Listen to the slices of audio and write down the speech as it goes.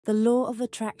The law of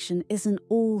attraction isn't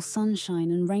all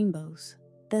sunshine and rainbows.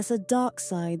 There's a dark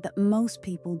side that most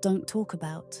people don't talk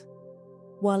about.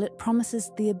 While it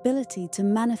promises the ability to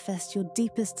manifest your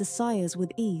deepest desires with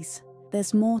ease,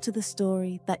 there's more to the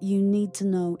story that you need to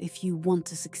know if you want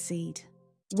to succeed.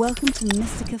 Welcome to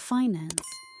Mystica Finance,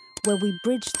 where we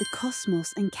bridge the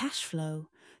cosmos and cash flow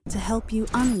to help you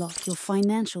unlock your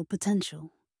financial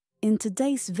potential. In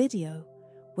today's video,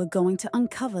 we're going to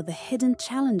uncover the hidden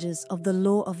challenges of the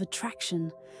law of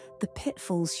attraction, the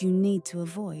pitfalls you need to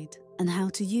avoid, and how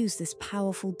to use this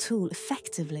powerful tool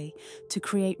effectively to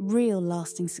create real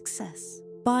lasting success.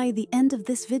 By the end of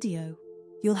this video,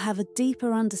 you'll have a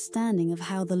deeper understanding of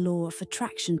how the law of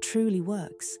attraction truly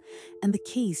works and the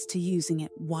keys to using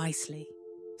it wisely.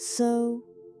 So,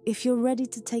 if you're ready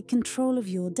to take control of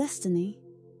your destiny,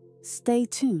 stay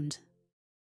tuned.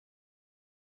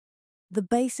 The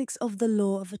basics of the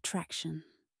law of attraction.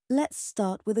 Let's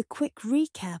start with a quick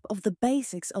recap of the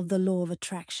basics of the law of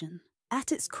attraction.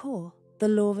 At its core, the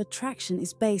law of attraction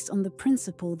is based on the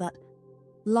principle that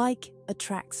like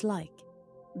attracts like.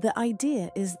 The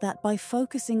idea is that by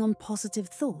focusing on positive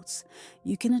thoughts,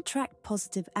 you can attract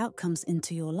positive outcomes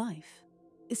into your life.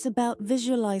 It's about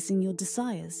visualizing your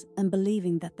desires and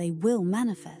believing that they will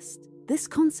manifest. This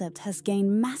concept has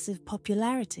gained massive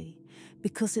popularity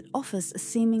because it offers a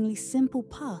seemingly simple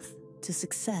path to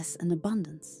success and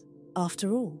abundance.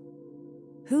 After all,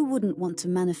 who wouldn't want to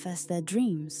manifest their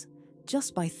dreams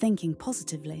just by thinking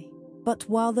positively? But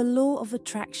while the law of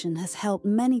attraction has helped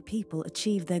many people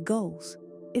achieve their goals,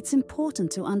 it's important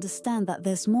to understand that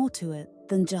there's more to it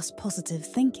than just positive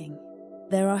thinking.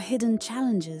 There are hidden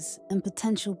challenges and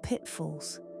potential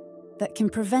pitfalls that can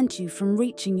prevent you from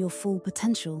reaching your full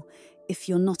potential if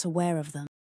you're not aware of them.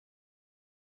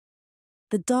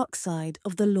 The dark side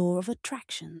of the law of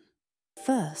attraction.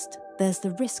 First, there's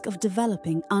the risk of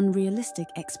developing unrealistic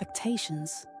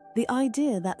expectations. The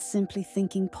idea that simply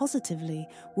thinking positively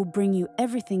will bring you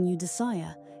everything you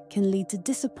desire can lead to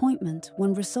disappointment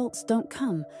when results don't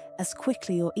come as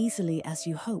quickly or easily as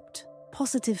you hoped.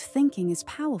 Positive thinking is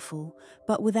powerful,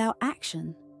 but without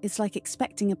action, it's like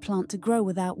expecting a plant to grow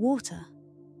without water.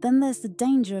 Then there's the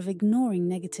danger of ignoring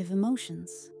negative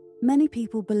emotions. Many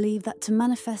people believe that to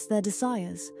manifest their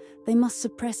desires, they must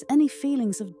suppress any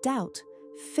feelings of doubt,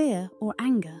 fear, or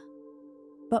anger.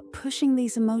 But pushing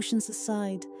these emotions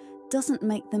aside doesn't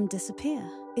make them disappear.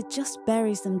 It just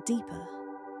buries them deeper,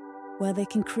 where they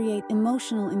can create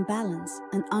emotional imbalance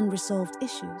and unresolved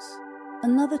issues.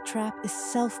 Another trap is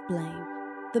self-blame.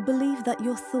 The belief that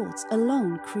your thoughts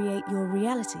alone create your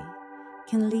reality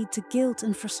can lead to guilt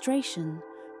and frustration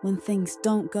when things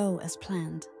don't go as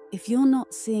planned. If you're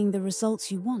not seeing the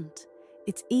results you want,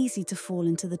 it's easy to fall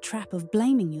into the trap of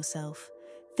blaming yourself,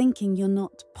 thinking you're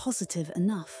not positive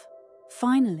enough.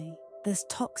 Finally, there's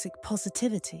toxic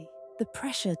positivity, the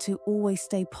pressure to always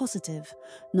stay positive,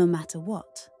 no matter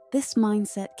what. This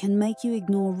mindset can make you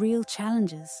ignore real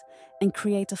challenges and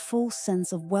create a false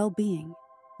sense of well-being,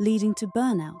 leading to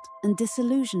burnout and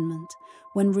disillusionment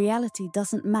when reality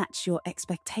doesn't match your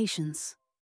expectations.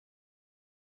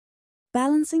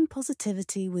 Balancing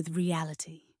positivity with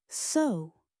reality.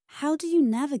 So, how do you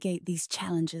navigate these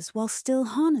challenges while still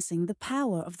harnessing the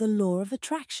power of the law of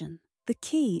attraction? The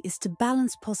key is to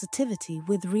balance positivity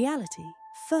with reality.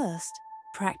 First,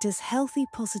 practice healthy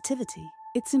positivity.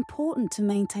 It's important to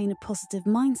maintain a positive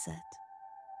mindset,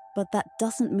 but that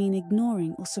doesn't mean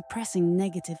ignoring or suppressing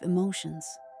negative emotions.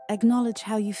 Acknowledge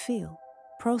how you feel,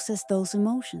 process those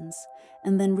emotions,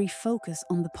 and then refocus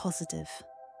on the positive.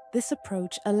 This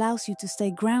approach allows you to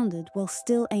stay grounded while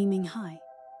still aiming high.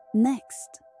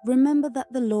 Next, remember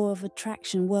that the law of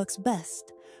attraction works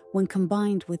best when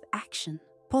combined with action.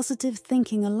 Positive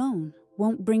thinking alone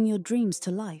won't bring your dreams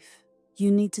to life.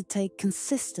 You need to take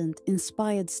consistent,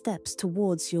 inspired steps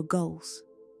towards your goals.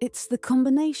 It's the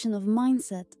combination of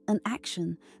mindset and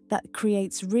action that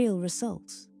creates real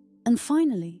results. And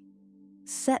finally,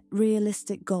 set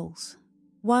realistic goals.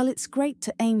 While it's great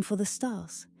to aim for the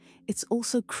stars, it's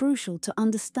also crucial to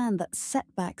understand that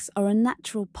setbacks are a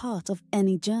natural part of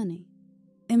any journey.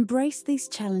 Embrace these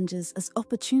challenges as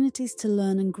opportunities to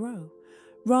learn and grow,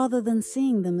 rather than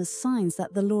seeing them as signs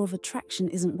that the law of attraction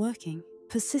isn't working.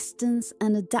 Persistence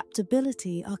and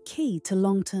adaptability are key to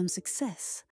long-term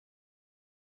success.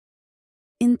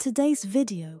 In today's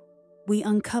video, we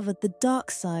uncovered the dark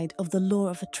side of the law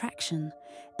of attraction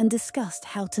and discussed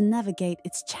how to navigate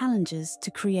its challenges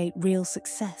to create real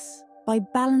success. By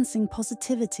balancing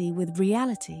positivity with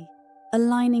reality,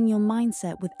 aligning your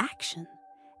mindset with action,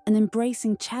 and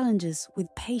embracing challenges with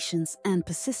patience and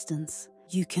persistence,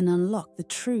 you can unlock the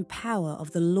true power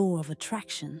of the law of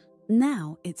attraction.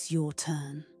 Now it's your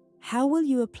turn. How will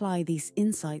you apply these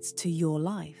insights to your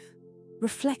life?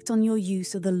 Reflect on your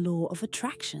use of the law of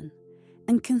attraction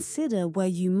and consider where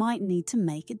you might need to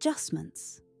make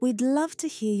adjustments. We'd love to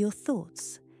hear your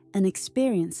thoughts and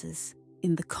experiences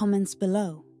in the comments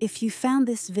below. If you found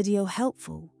this video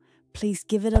helpful, please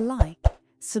give it a like,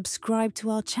 subscribe to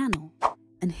our channel,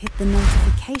 and hit the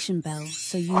notification bell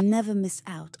so you never miss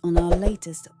out on our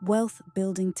latest wealth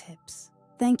building tips.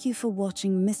 Thank you for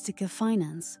watching Mystica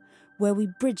Finance, where we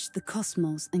bridge the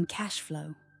cosmos and cash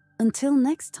flow. Until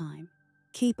next time,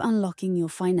 keep unlocking your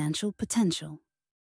financial potential.